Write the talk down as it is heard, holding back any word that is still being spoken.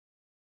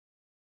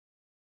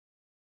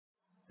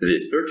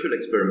This virtual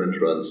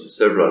experiment runs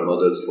several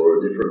models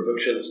for different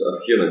functions of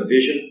human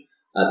vision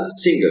as a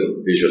single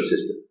visual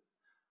system.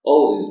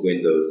 All these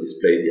windows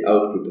display the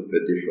output of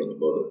a different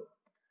model.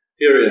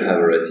 Here you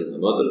have a retina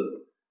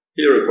model,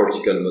 here a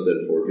cortical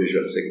model for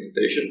visual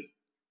segmentation,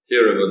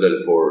 here a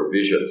model for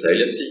visual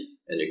saliency,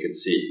 and you can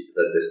see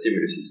that the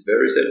stimulus is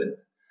very salient,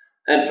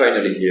 and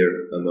finally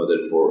here a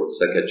model for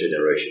saccade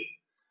generation.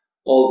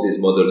 All these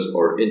models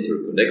are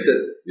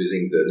interconnected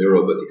using the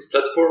Neurorobotics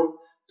Platform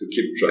to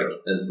keep track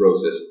and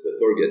process the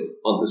target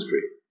on the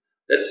screen.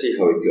 Let's see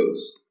how it goes.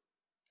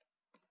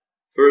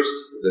 First,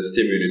 the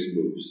stimulus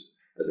moves.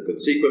 As a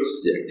consequence,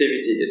 the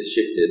activity is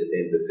shifted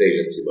in the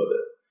saliency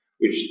model,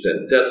 which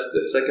then tells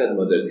the saccade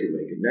model to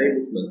make an eye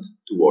movement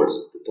towards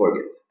the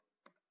target.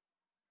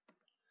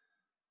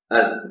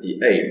 As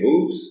the eye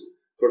moves,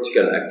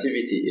 cortical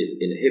activity is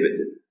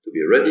inhibited to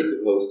be ready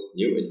to host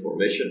new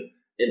information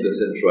in the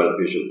central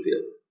visual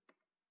field.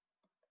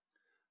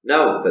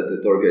 Now that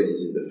the target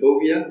is in the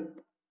fovea,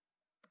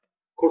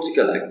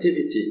 cortical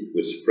activity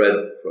will spread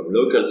from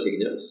local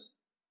signals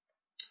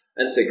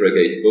and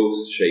segregate both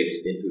shapes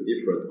into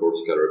different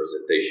cortical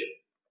representation.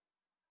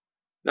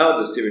 Now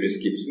the stimulus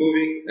keeps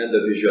moving and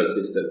the visual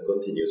system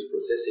continues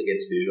processing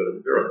its visual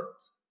environment.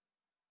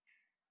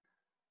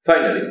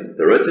 Finally,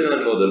 the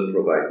retinal model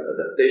provides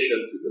adaptation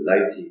to the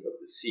lighting of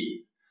the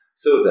scene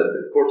so that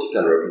the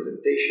cortical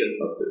representation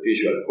of the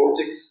visual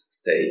cortex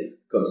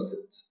stays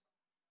constant.